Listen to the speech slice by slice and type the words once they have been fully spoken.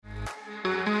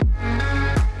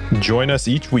Join us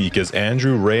each week as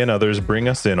Andrew, Ray, and others bring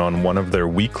us in on one of their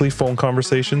weekly phone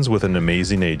conversations with an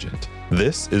amazing agent.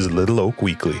 This is Little Oak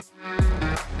Weekly.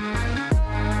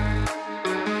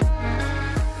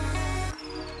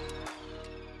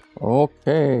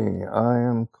 Okay, I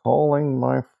am calling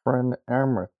my friend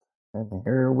Amrit, and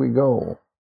here we go.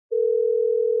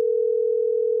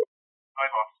 Hi,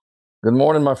 boss. Good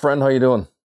morning, my friend. How you doing?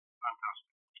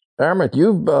 Fantastic.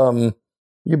 Amrit,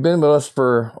 you've been with us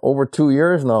for over 2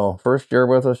 years now. First year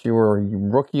with us, you were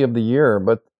Rookie of the Year,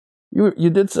 but you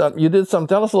did some.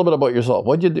 Tell us a little bit about yourself.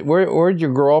 What you did? Where did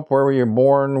you grow up? Where were you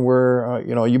born? Where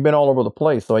you've been all over the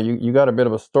place. So you got a bit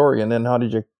of a story, and then how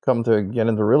did you come to get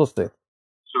into real estate?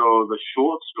 So the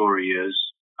short story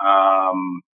is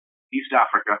East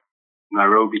Africa,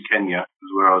 Nairobi, Kenya is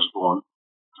where I was born.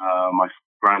 My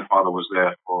grandfather was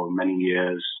there for many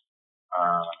years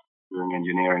doing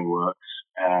engineering works,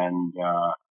 and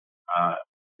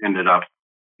ended up,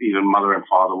 even mother and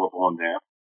father were born there.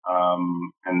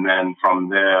 And then from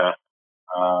there,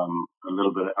 a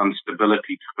little bit of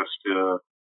instability took us to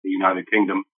the United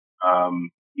Kingdom,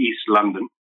 East London.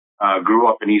 Grew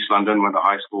up in East London, went to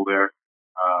high school there.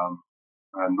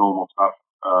 Normal stuff,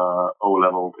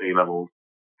 O-level, A-level.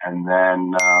 And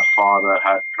then father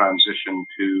had transitioned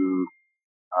to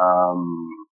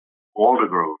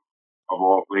Aldergrove, of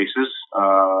all places.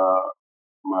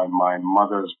 My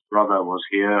mother's brother was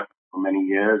here for many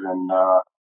years and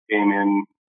came in,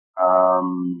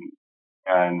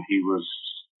 and he was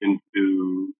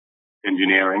into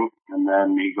engineering, and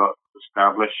then he got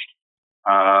established.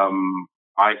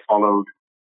 I followed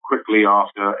quickly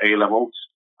after A-levels,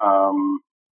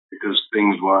 because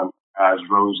things weren't as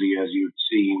rosy as you'd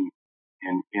seen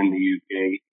in the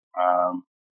UK.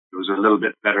 It was a little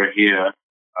bit better here,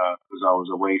 because I was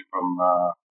away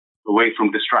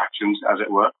from distractions, as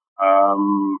it were.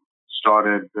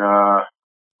 Started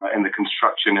in the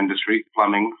construction industry,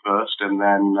 plumbing first, and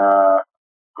then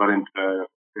got into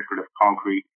decorative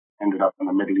concrete, ended up in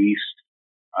the Middle East.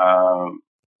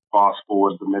 Fast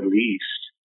forward the Middle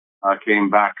East, I came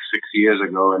back 6 years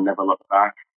ago and never looked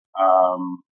back.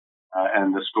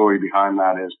 And the story behind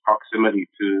that is proximity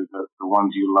to the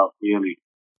ones you love dearly.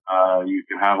 You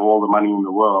can have all the money in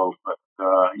the world, but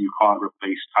you can't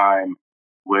replace time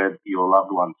with your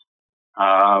loved ones.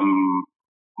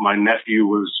 My nephew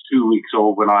was 2 weeks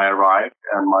old when I arrived,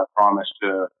 and my promise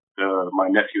to my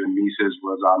nephew and nieces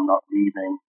was, I'm not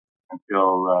leaving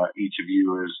until each of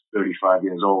you is 35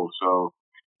 years old. So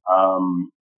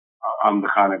I'm the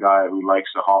kind of guy who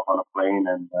likes to hop on a plane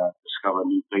and discover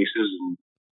new places. And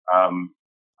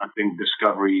I think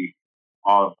discovery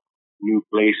of new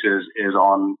places is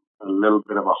on a little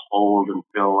bit of a hold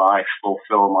until I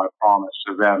fulfill my promise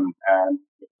to them. And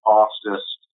the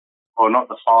fastest, or not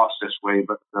the fastest way,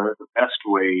 but the best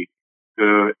way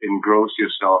to engross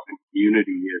yourself in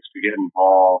community is to get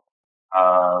involved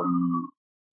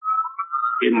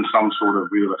in some sort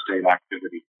of real estate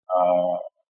activity.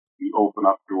 You open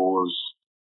up doors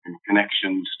and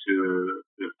connections to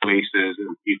places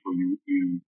and people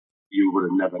you would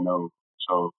have never known.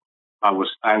 So I was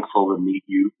thankful to meet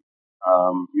you.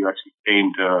 You actually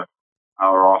came to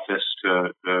our office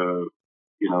to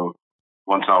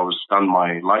once I was done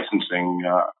my licensing,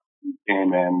 you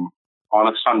came in on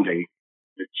a Sunday,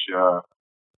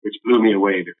 which blew me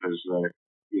away because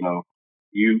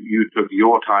you took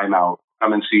your time out,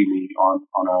 come and see me on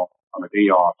a day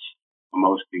off for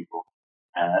most people,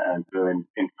 and to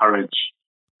encourage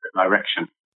the direction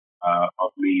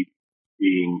of me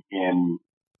being in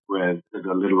with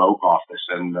the Little Oak office,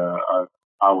 and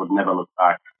I would never look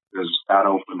back because that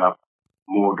opened up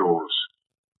more doors,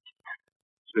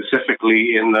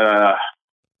 specifically in the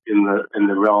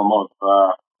realm of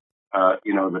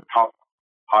the top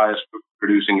highest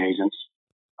producing agents.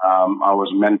 I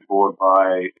was mentored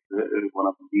by one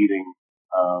of the leading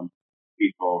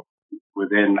people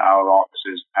within our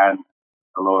offices and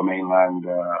the Lower Mainland,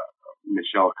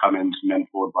 Michelle Cummins,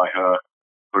 mentored by her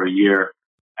for a year,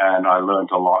 and I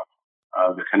learned a lot.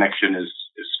 The connection is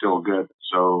still good.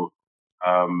 So,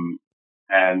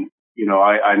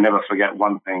 I never forget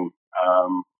one thing.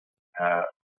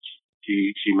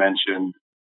 She mentioned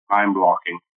time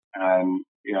blocking, and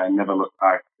I never looked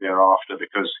back thereafter,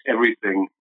 because everything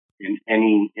in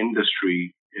any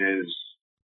industry is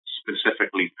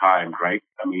specifically timed, right?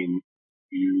 I mean,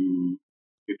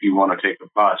 if you want to take a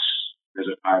bus, there's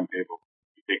a timetable.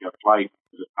 If you take a flight,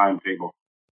 there's a timetable.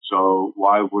 So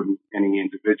why wouldn't any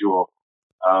individual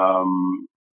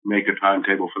make a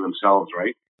timetable for themselves,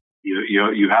 right?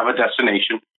 You have a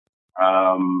destination.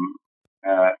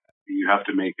 You have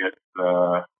to make it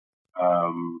a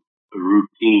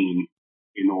routine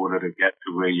in order to get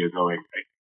to where you're going. Right?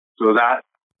 So that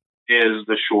is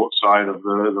the short side of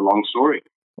the long story.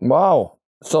 Wow.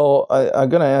 So I'm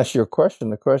going to ask you a question.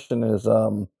 The question is,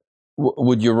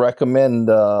 would you recommend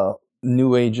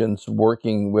new agents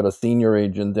working with a senior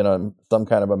agent in some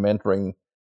kind of a mentoring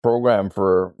program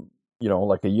for,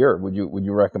 like a year? Would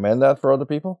you recommend that for other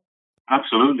people?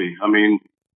 Absolutely. I mean,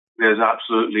 there's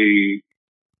absolutely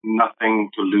nothing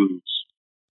to lose.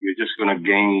 You're just going to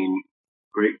gain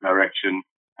great direction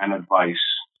and advice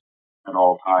at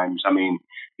all times. I mean,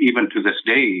 even to this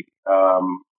day,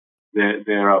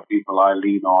 there are people I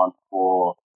lean on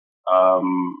for,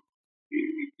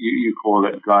 you call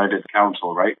it guided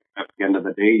counsel, right? At the end of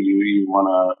the day, you want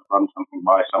to run something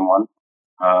by someone.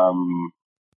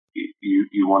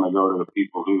 You want to go to the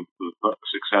people who've got the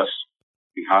success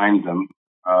behind them,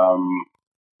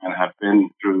 and have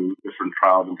been through different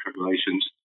trials and tribulations.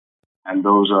 And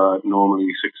those are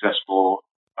normally successful,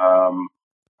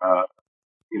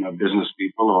 business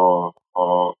people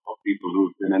or people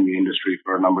who've been in the industry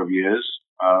for a number of years.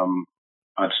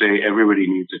 I'd say everybody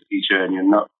needs a teacher, and you're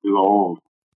not too old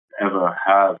to ever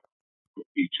have a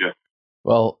teacher.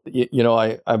 Well,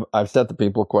 I've said to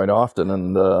people quite often,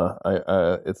 and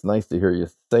it's nice to hear you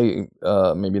say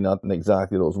maybe not in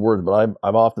exactly those words, but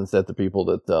I've often said to people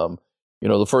that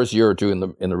the first year or two in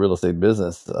the real estate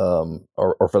business,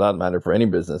 or for that matter for any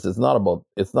business, it's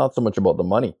not so much about the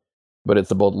money, but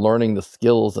it's about learning the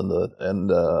skills and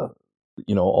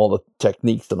all the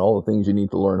techniques and all the things you need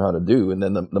to learn how to do, and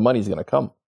then the money's going to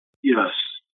come. Yes,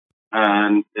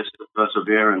 and it's the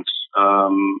perseverance.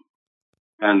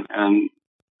 And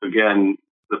again,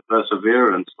 the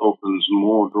perseverance opens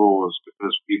more doors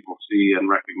because people see and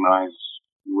recognize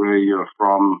where you're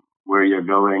from, where you're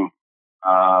going,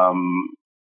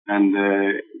 and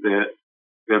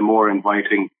they're more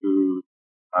inviting to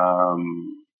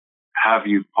have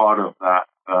you part of that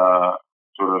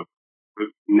sort of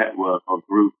network or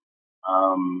group.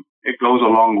 It goes a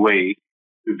long way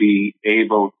to be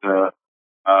able to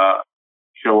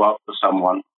show up for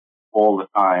someone all the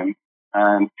time.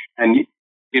 And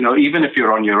even if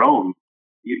you're on your own,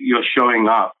 you're showing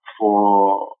up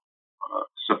for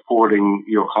supporting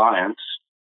your clients.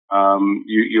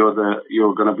 You're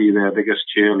going to be their biggest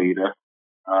cheerleader.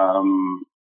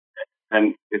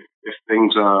 And if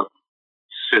things are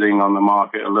sitting on the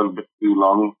market a little bit too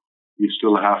long, you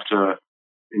still have to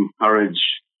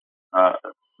encourage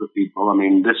the people. I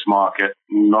mean, this market,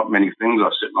 not many things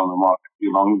are sitting on the market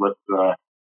too long, but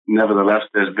nevertheless,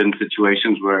 there's been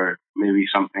situations where maybe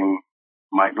something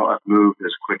might not have moved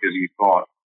as quick as you thought.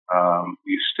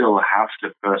 You still have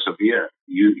to persevere.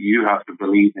 You have to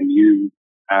believe in you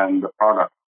and the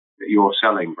product that you're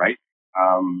selling, right?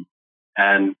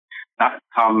 And that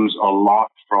comes a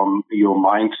lot from your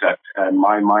mindset. And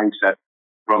my mindset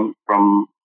from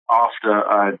after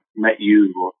I met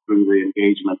you or through the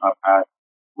engagement I've had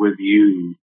with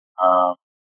you, I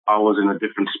was in a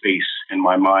different space in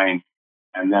my mind.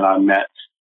 And then I met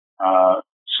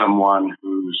someone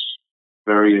who's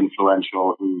very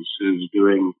influential, who's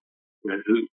doing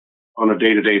on a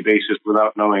day-to-day basis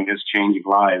without knowing is changing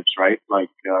lives, right? Like,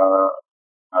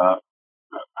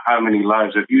 how many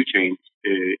lives have you changed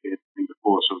in the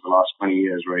course of the last 20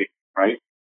 years, right?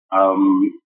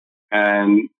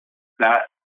 And that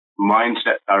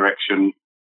mindset direction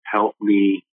helped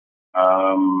me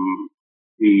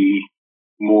be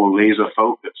more laser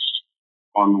focused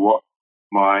on what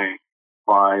my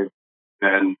 5,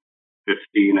 10,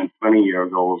 15, and 20-year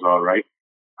goals are, right?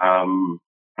 I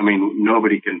mean,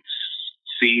 nobody can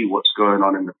see what's going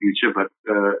on in the future, but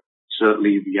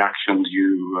certainly the actions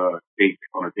you take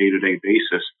on a day-to-day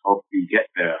basis help you get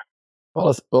there.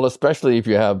 Well, especially if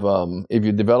you have if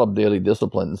you develop daily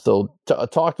discipline. So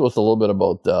talk to us a little bit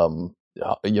about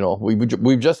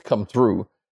we've just come through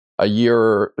a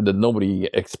year that nobody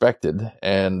expected,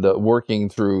 and working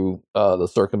through the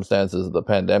circumstances of the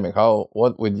pandemic. How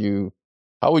would you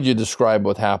describe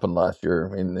what happened last year,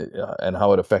 and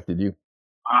how it affected you?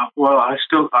 Well, I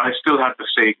still have to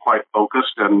stay quite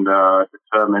focused and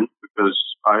determined, because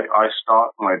I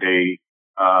start my day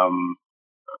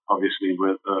obviously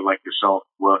with like yourself,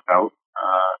 workout,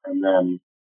 and then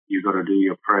you got to do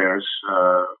your prayers,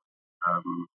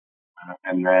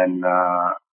 and then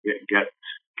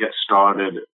get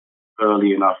started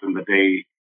early enough in the day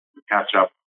to catch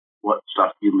up what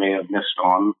stuff you may have missed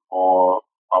on or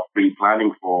are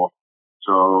pre-planning for.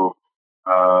 So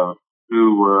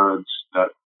 2 words that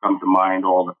come to mind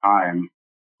all the time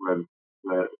with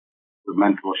the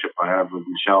mentorship I have with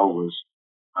Michelle was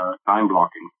time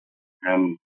blocking.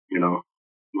 And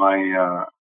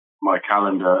my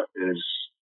calendar is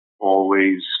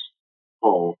always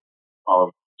full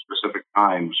of specific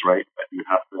times, right? That you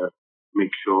have to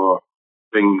make sure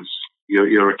things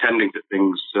you're attending to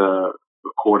things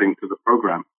according to the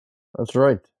program. That's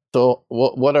right. So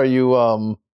what are you?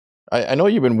 I know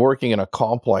you've been working in a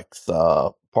complex.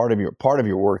 Part of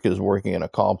your work is working in a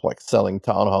complex, selling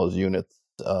townhouse units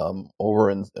over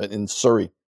in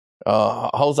Surrey.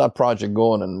 How's that project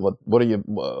going, and what are you?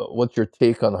 What's your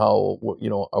take on how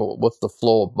what's the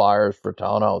flow of buyers for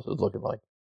townhouses looking like?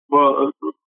 Well,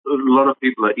 a lot of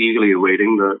people are eagerly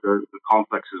awaiting. The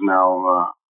complex is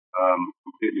now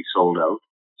completely sold out.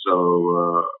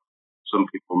 So some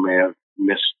people may have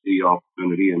missed the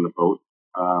opportunity in the boat.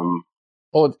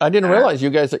 Oh, I didn't realize you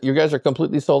guys are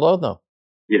completely sold out now.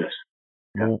 Yes.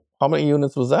 Yeah. Well, how many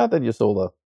units was that you sold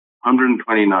out?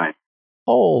 129.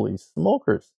 Holy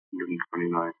smokers!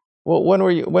 129. Well,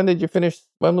 when did you finish?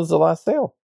 When was the last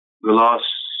sale? The last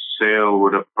sale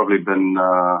would have probably been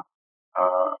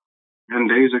 10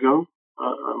 days ago.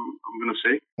 I'm going to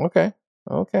say.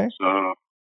 Okay. So.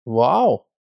 Wow,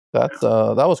 that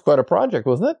was quite a project,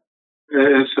 wasn't it?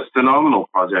 It's a phenomenal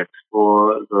project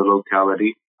for the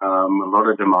locality. A lot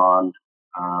of demand.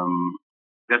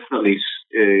 Definitely,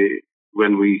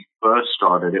 when we first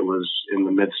started, it was in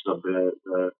the midst of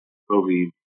the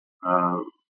COVID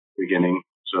beginning.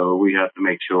 So we have to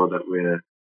make sure that we're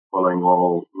following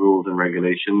all rules and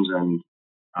regulations. And,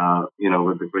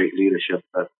 with the great leadership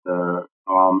that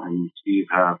Tom and Steve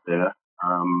have there,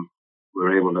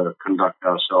 we're able to conduct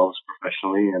ourselves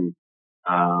professionally and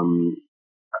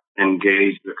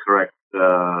engage the correct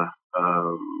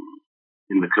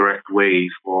in the correct way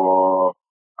for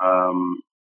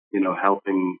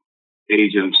helping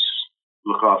agents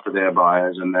look after their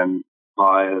buyers, and then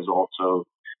buyers also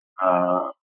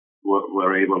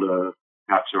were able to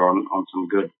capture on some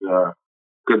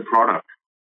good product.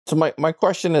 So my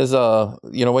question is,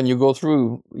 when you go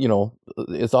through,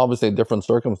 it's obviously different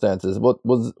circumstances. What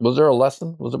was there a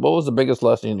lesson? What was the biggest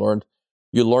lesson you learned?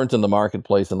 You learned in the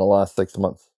marketplace in the last 6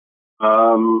 months.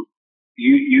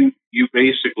 You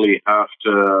basically have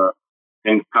to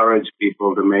encourage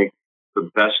people to make the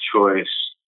best choice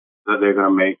that they're going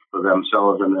to make for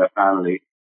themselves and their family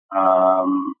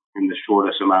in the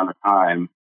shortest amount of time.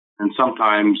 And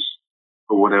sometimes,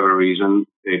 for whatever reason,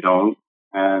 they don't,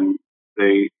 and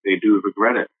they do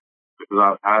regret it, because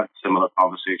I've had similar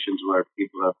conversations where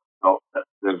people have felt that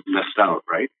they've missed out,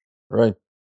 right? Right.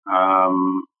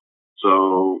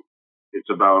 So it's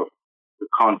about the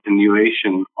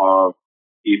continuation of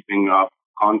keeping up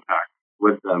contact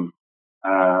with them,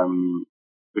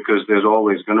 because there's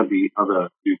always going to be other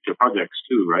future projects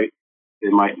too, right? They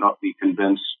might not be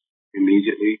convinced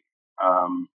immediately,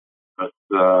 but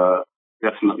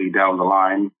definitely down the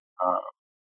line,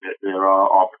 there are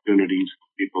opportunities for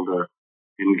people to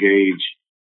engage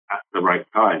at the right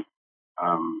time.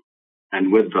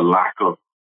 And with the lack of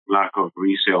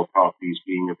resale properties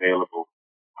being available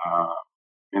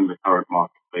in the current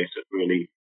marketplace, it really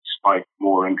spiked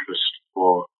more interest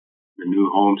for the new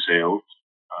home sales.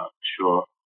 Sure.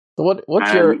 So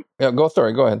what's your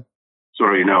go ahead.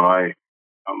 Sorry, no,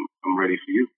 I'm ready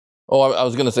for you. Oh, I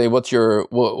was going to say, what's your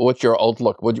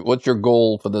outlook? What's your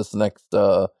goal for this next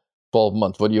 12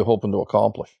 months? What are you hoping to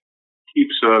accomplish? Keep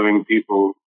serving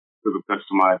people to the best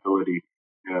of my ability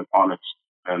in an honest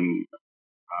and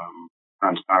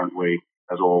transparent way,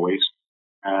 as always,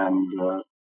 and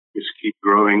just keep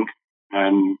growing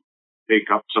and take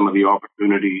up some of the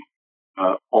opportunity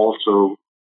also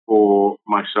for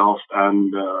myself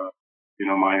and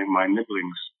my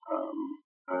nibblings.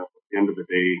 At the end of the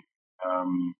day,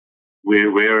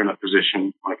 we're in a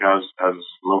position, like as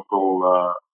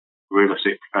local real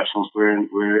estate professionals, we're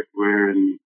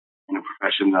in a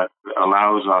profession that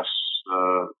allows us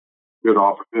good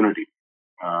opportunity,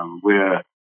 where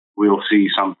we'll see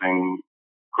something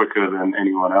quicker than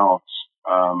anyone else,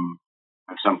 and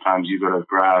sometimes you got to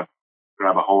grab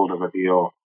a hold of a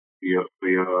deal for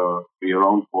your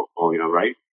own portfolio,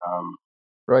 right?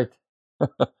 Right.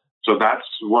 So that's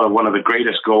one of the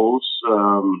greatest goals.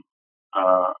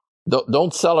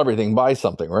 Don't sell everything, buy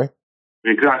something, right?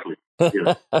 Exactly.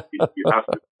 Yes. you have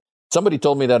to. Somebody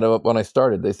told me that when I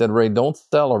started. They said, Ray, don't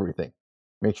sell everything.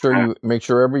 Make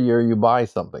sure every year you buy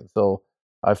something. So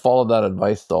I followed that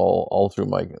advice all through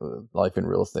my life in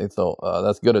real estate. So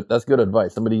that's good. That's good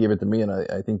advice. Somebody gave it to me, and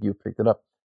I think you picked it up.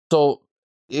 So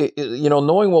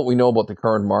knowing what we know about the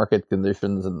current market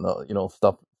conditions and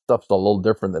stuff's a little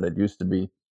different than it used to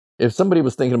be. If somebody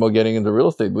was thinking about getting into real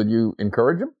estate, would you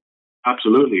encourage them?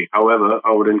 Absolutely. However,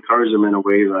 I would encourage them in a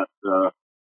way that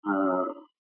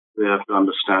they have to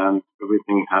understand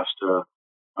everything has to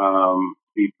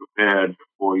be prepared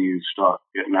before you start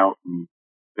getting out and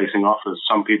placing offers.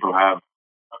 Some people have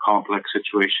a complex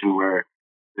situation where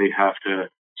they have to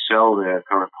sell their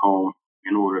current home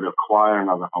in order to acquire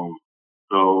another home.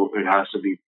 So it has to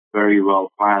be very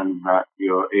well planned that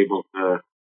you're able to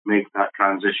make that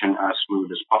transition as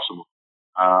smooth as possible.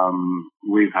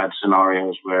 We've had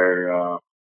scenarios where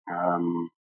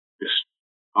just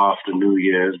after New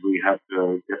Year's, we had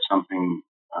to get something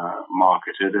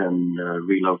marketed and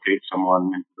relocate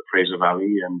someone into the Fraser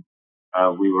Valley, and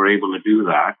we were able to do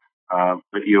that.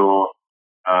 But your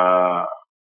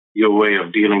way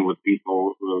of dealing with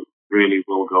people will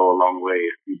go a long way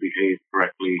if you behave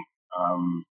correctly.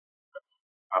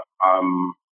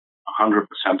 I'm 100%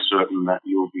 certain that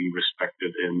you'll be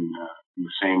respected in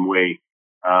the same way.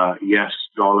 Yes,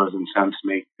 dollars and cents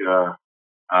make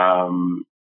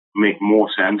more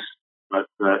sense, but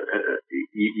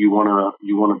you want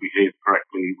to behave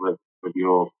correctly with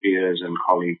your peers and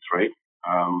colleagues, right?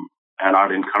 And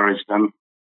I'd encourage them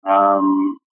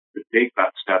to take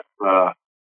that step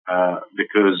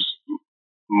because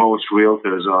most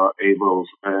realtors are able,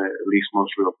 at least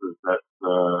most realtors that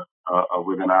are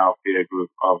within our peer group,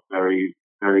 are very,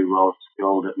 very well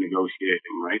skilled at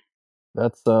negotiating, right?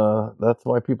 That's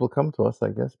why people come to us, I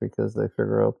guess, because they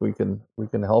figure out we can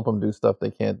help them do stuff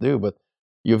they can't do. But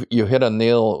you hit a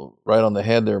nail right on the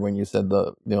head there when you said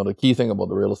the key thing about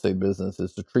the real estate business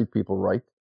is to treat people right,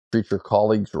 treat your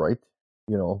colleagues right.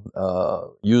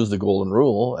 Use the golden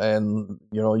rule, and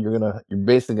you're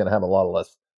basically gonna have a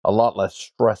lot less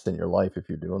stress in your life if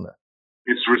you're doing that.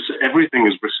 Everything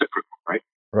is reciprocal, right?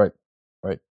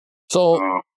 Right.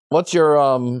 So, what's your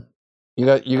you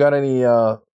got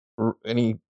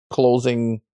any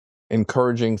closing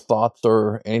encouraging thoughts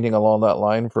or anything along that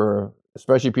line for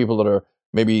especially people that are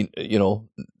maybe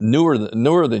newer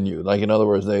than you? Like, in other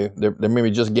words, they're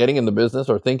maybe just getting in the business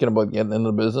or thinking about getting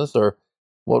into the business. Or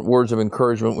what words of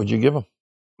encouragement would you give them?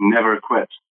 Never quit.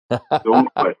 Don't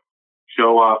quit.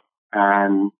 Show up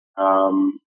and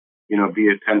be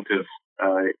attentive.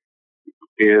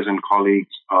 Peers and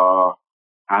colleagues are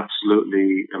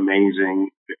absolutely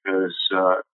amazing because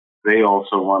they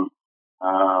also want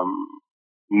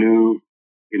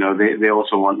they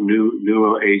also want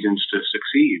newer agents to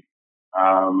succeed.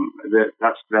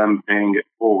 That's them paying it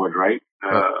forward, right?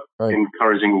 Right.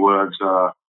 Encouraging words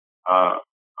are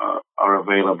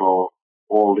available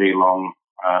all day long.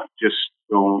 Just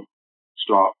don't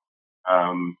stop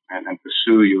and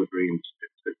pursue your dreams.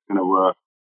 It's going to work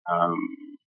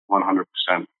 100%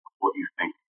 what you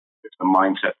think. It's a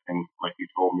mindset thing, like you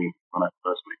told me when I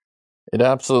first met. It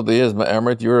absolutely is,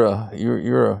 Amrit.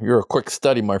 You're a quick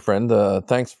study, my friend.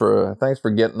 Thanks for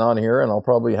getting on here, and I'll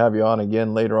probably have you on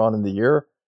again later on in the year.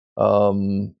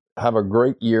 Have a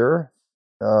great year.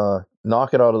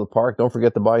 Knock it out of the park. Don't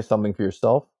forget to buy something for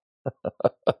yourself.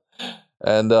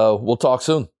 And we'll talk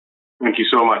soon. Thank you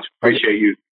so much. Appreciate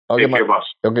you. Take care, boss.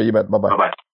 Okay, you bet. Bye-bye.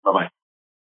 Bye-bye. Bye-bye.